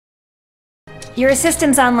Your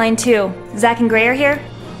assistant's online too. Zach and Gray are here?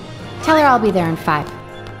 Tell her I'll be there in 5.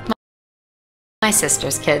 My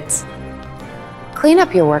sister's kids. Clean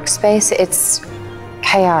up your workspace. It's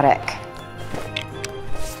chaotic.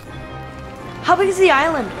 How big is the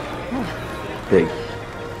island? Big.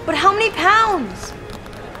 But how many pounds?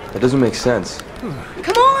 That doesn't make sense.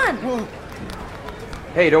 Come on!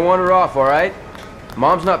 Hey, don't wander off, all right?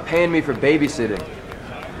 Mom's not paying me for babysitting.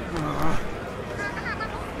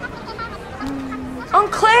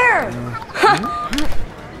 Aunt Claire!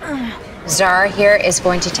 Zara here is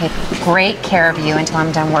going to take great care of you until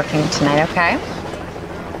I'm done working tonight, okay?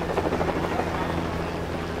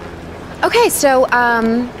 Okay, so,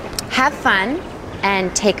 have fun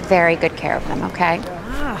and take very good care of them, okay?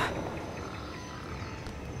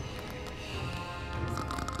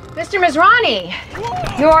 Mr. Mizrani,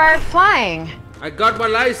 you're flying. I got my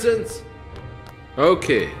license.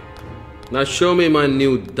 Okay, now show me my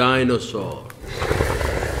new dinosaur.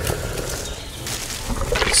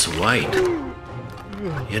 It's white.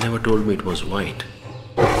 You never told me it was white.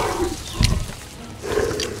 The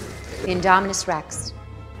Indominus Rex,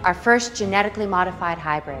 our first genetically modified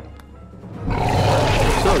hybrid.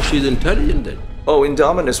 So she's intelligent then. Oh,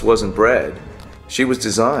 Indominus wasn't bred. She was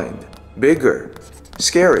designed. Bigger.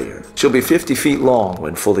 Scarier. She'll be 50 feet long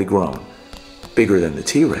when fully grown. Bigger than the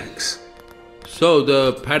T-Rex. So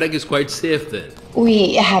the paddock is quite safe then?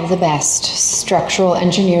 We have the best structural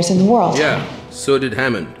engineers in the world. Yeah, so did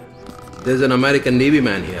Hammond. There's an American Navy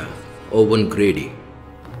man here, Owen Grady.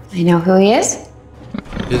 I know who he is.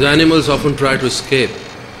 His animals often try to escape.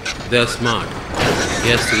 They're smart. He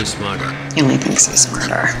has to be smarter. He only thinks he's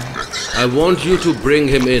smarter. I want you to bring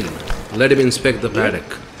him in. Let him inspect the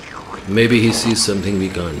paddock. Maybe he sees something we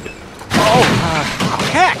can't. Oh,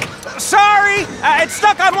 heck! Sorry! It's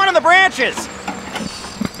stuck on one of the branches!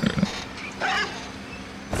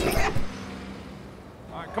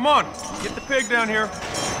 All right, come on. Get the pig down here.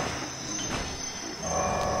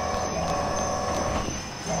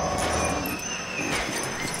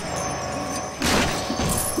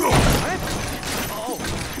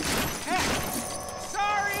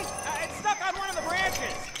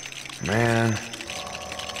 Man.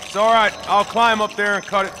 It's all right. I'll climb up there and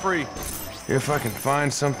cut it free. If I can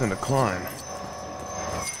find something to climb.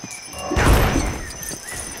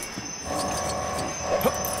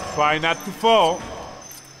 Try not to fall.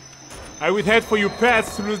 I would hate for your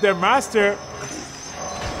pets to lose their master.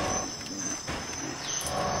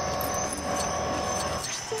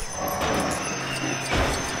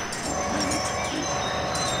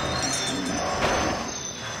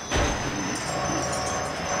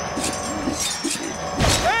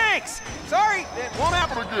 Thanks! Sorry, it won't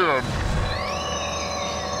happen again.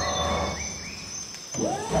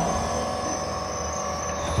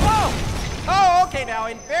 Oh, okay, now,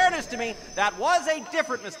 in fairness to me, that was a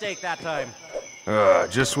different mistake that time.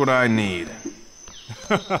 Just what I need.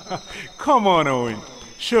 Come on, Owen.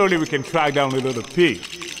 Surely we can track down the little pig.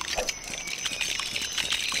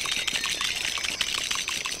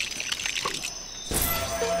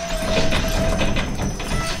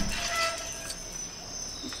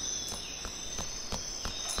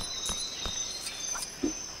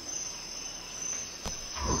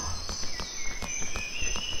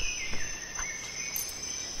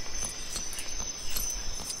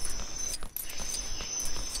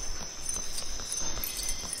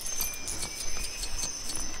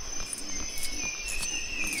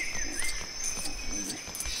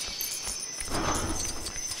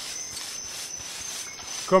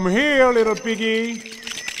 Come here, little piggy.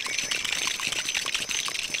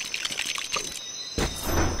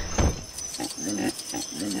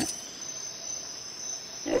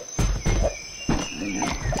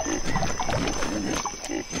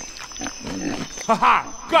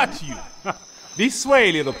 Haha, got you. This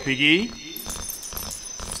way, little piggy.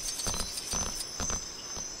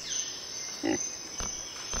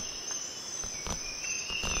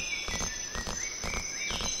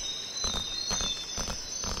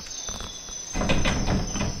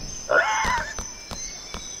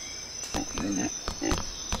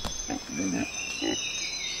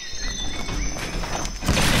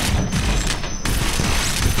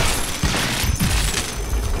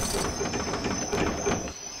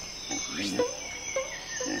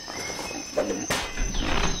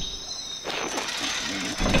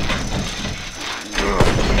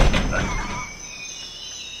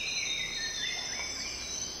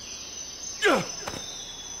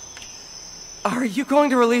 Are you going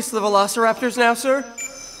to release the velociraptors now, sir?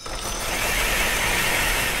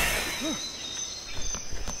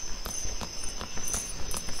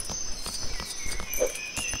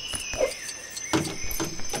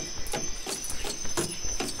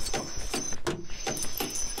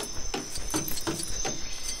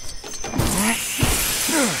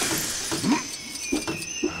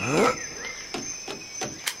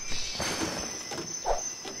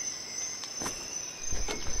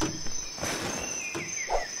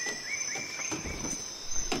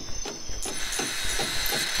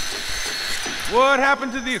 What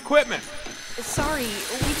happened to the equipment? Sorry,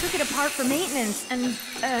 we took it apart for maintenance, and,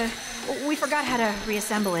 we forgot how to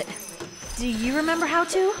reassemble it. Do you remember how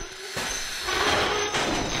to?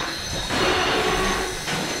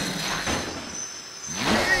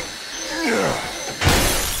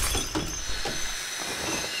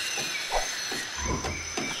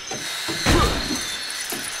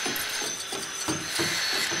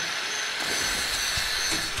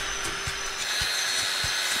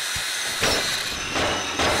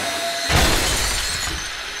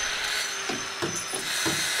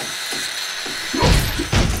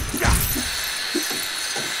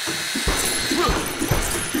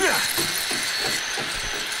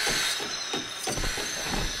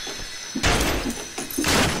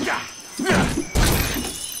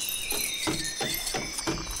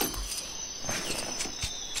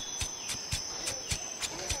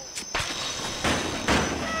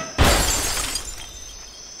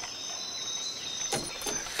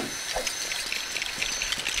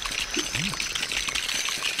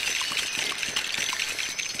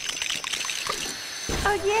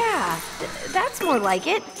 Oh yeah, that's more like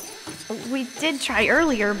it. We did try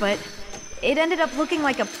earlier, but it ended up looking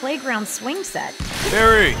like a playground swing set.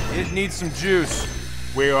 Harry, it needs some juice.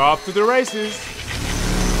 We're off to the races.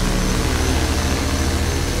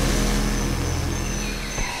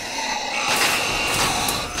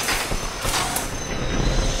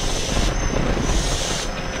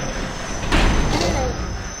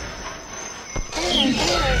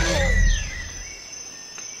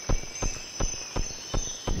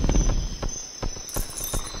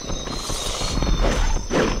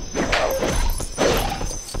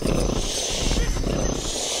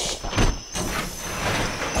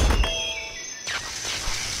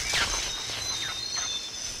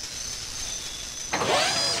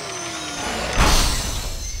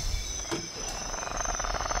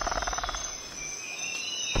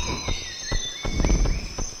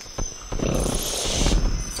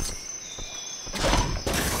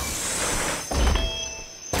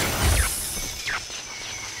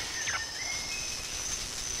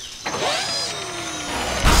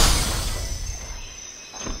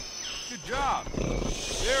 Good job.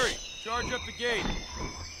 Harry, charge up the gate.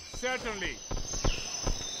 Certainly.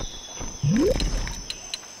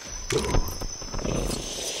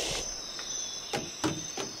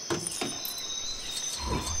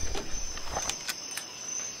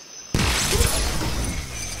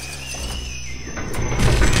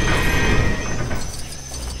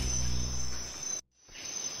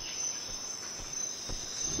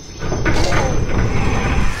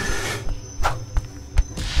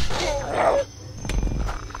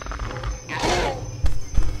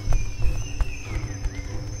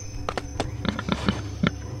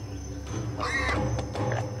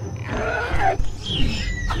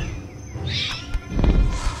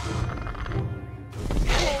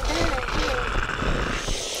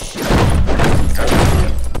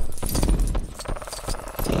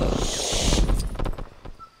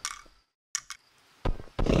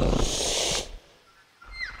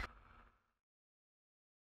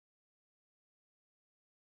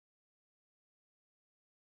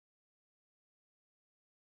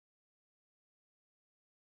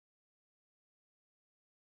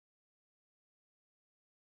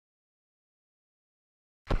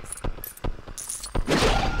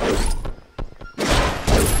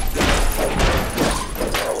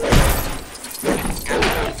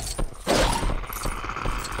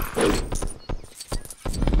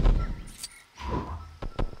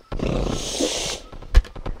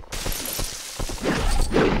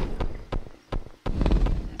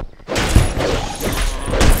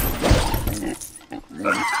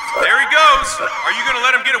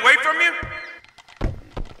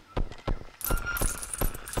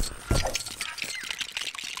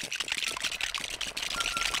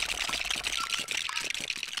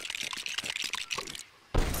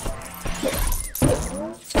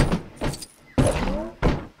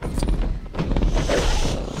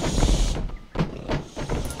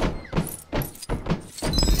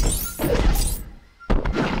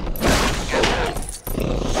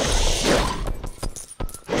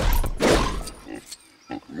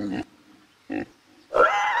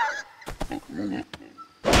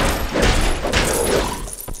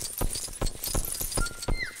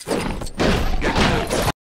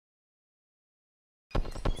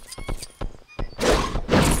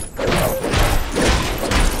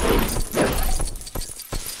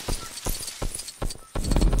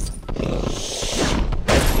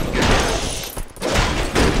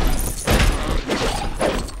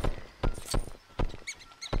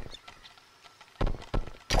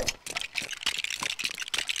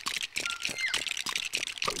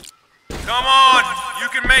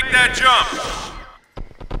 jump.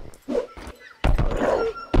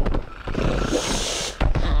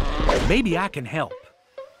 Maybe I can help.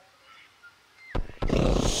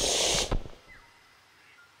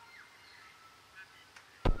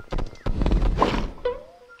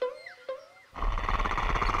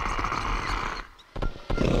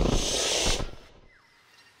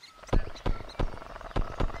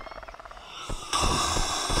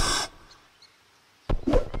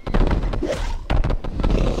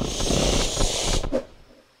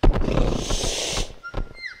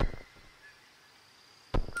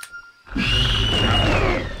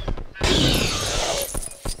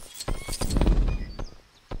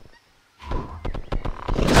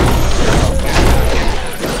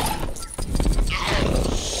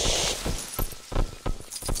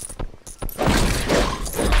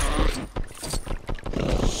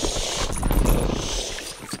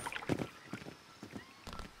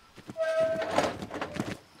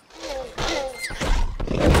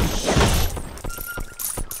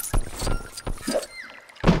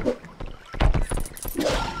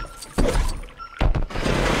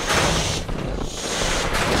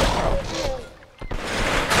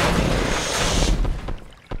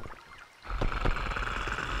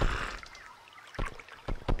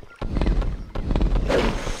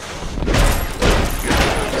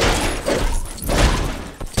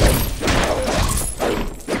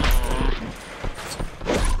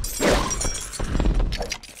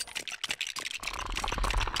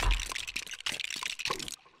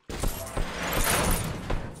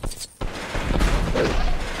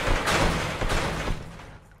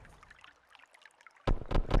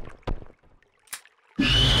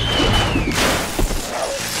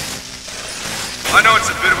 I know it's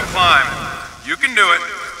a bit of a climb. You can do it.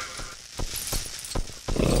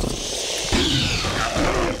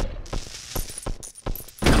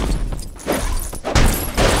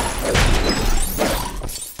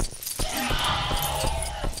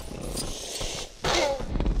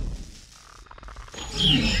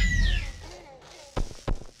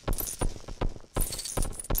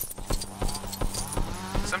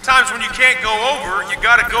 Sometimes when you can't go over, you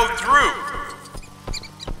gotta go through.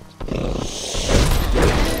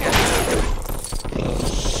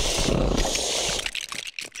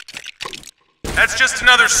 That's just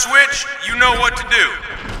another switch. You know what to do.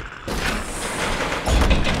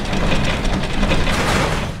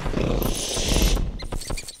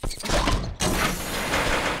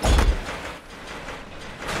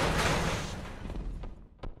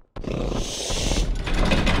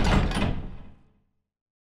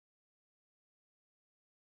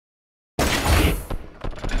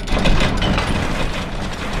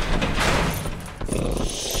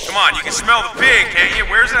 Come on, you can smell the pig, can't you?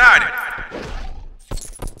 Where's it hiding?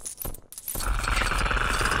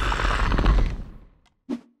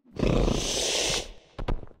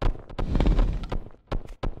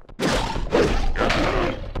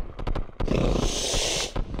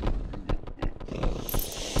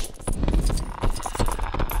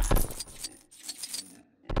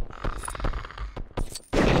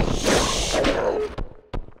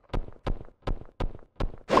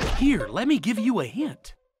 Here, let me give you a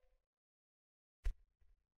hint.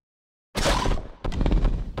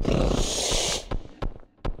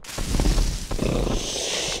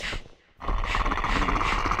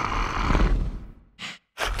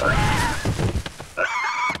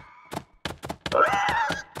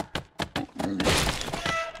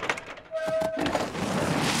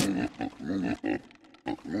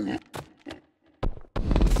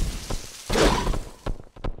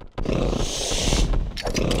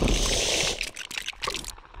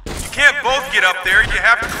 You can't both get up there, you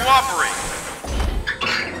have to cooperate.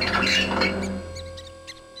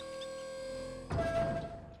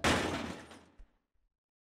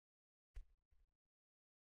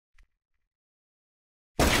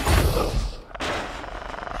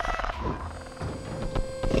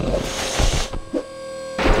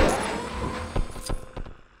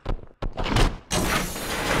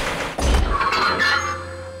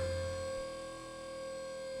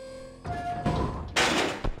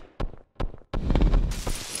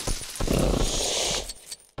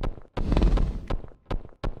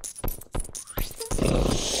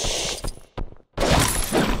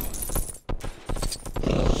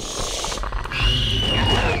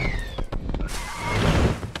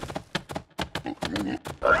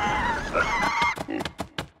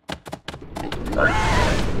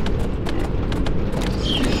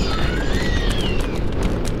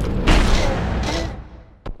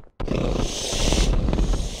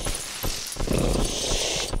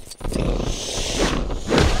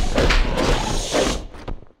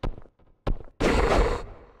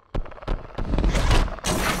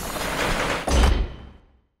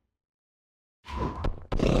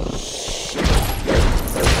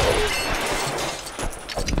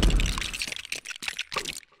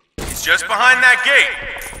 It's just behind that gate.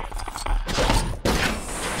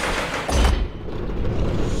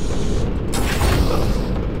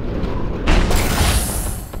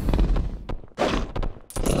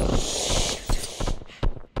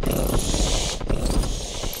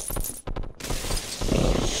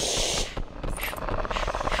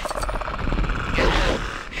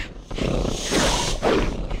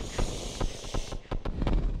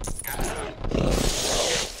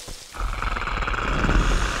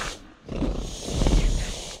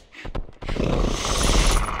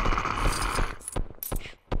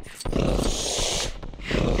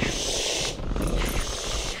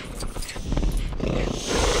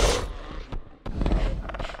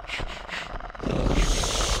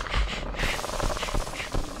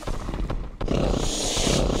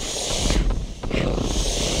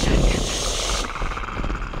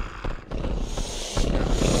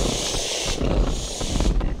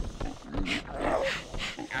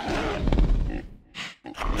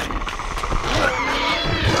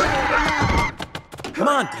 Come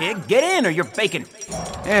on, pig, get in or you're baking.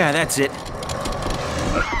 Yeah, that's it.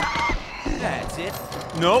 That's it.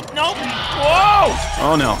 Nope, nope. Whoa!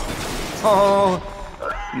 Oh, no. Oh,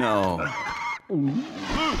 no.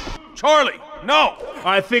 Charlie, no!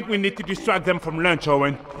 I think we need to distract them from lunch,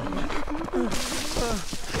 Owen.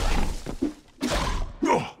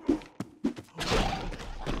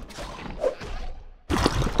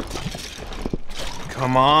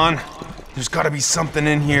 Come on. There's gotta be something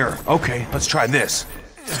in here. Okay, let's try this.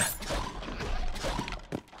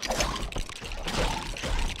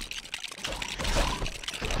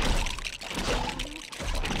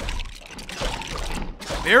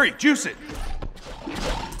 Barry, juice it.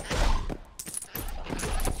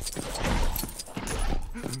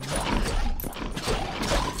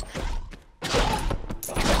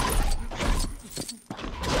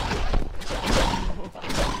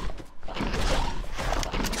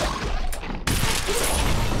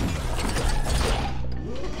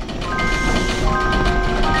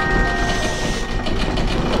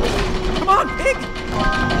 Come on, pig!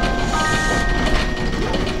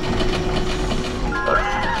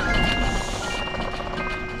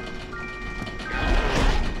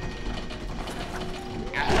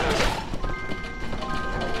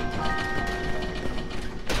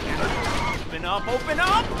 Open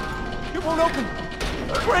up! It won't open.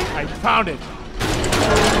 Frank! I found it.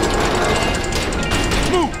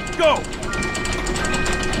 Move, go!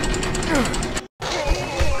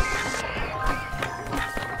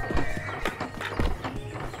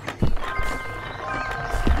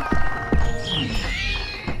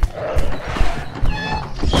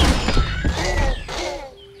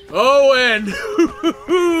 Owen!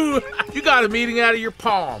 You got a meeting out of your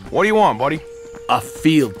palm. What do you want, buddy? A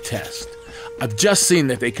field test. I've just seen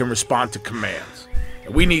that they can respond to commands.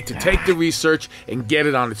 And we need to take the research and get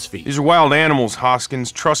it on its feet. These are wild animals,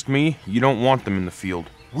 Hoskins. Trust me, you don't want them in the field.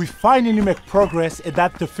 We finally make progress, and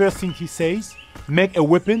that's the first thing he says. Make a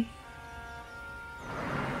weapon.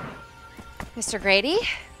 Mr. Grady?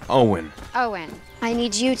 Owen. Owen, I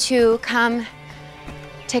need you to come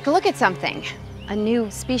take a look at something. A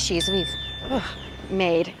new species we've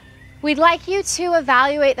made. We'd like you to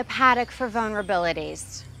evaluate the paddock for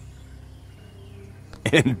vulnerabilities.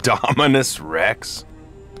 Indominus Rex?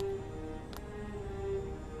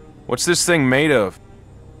 What's this thing made of?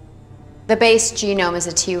 The base genome is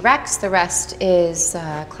a T-Rex, the rest is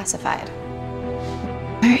classified.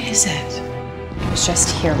 Where is it? It was just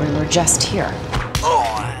here, we were just here.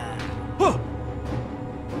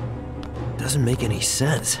 Doesn't make any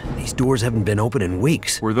sense. These doors haven't been open in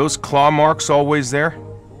weeks. Were those claw marks always there?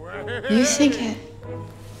 You think it...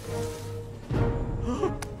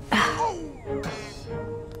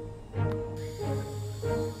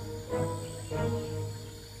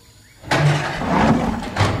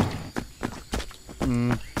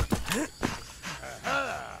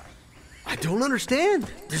 I don't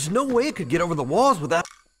understand. There's no way it could get over the walls without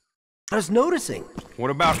us noticing. What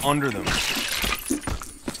about under them?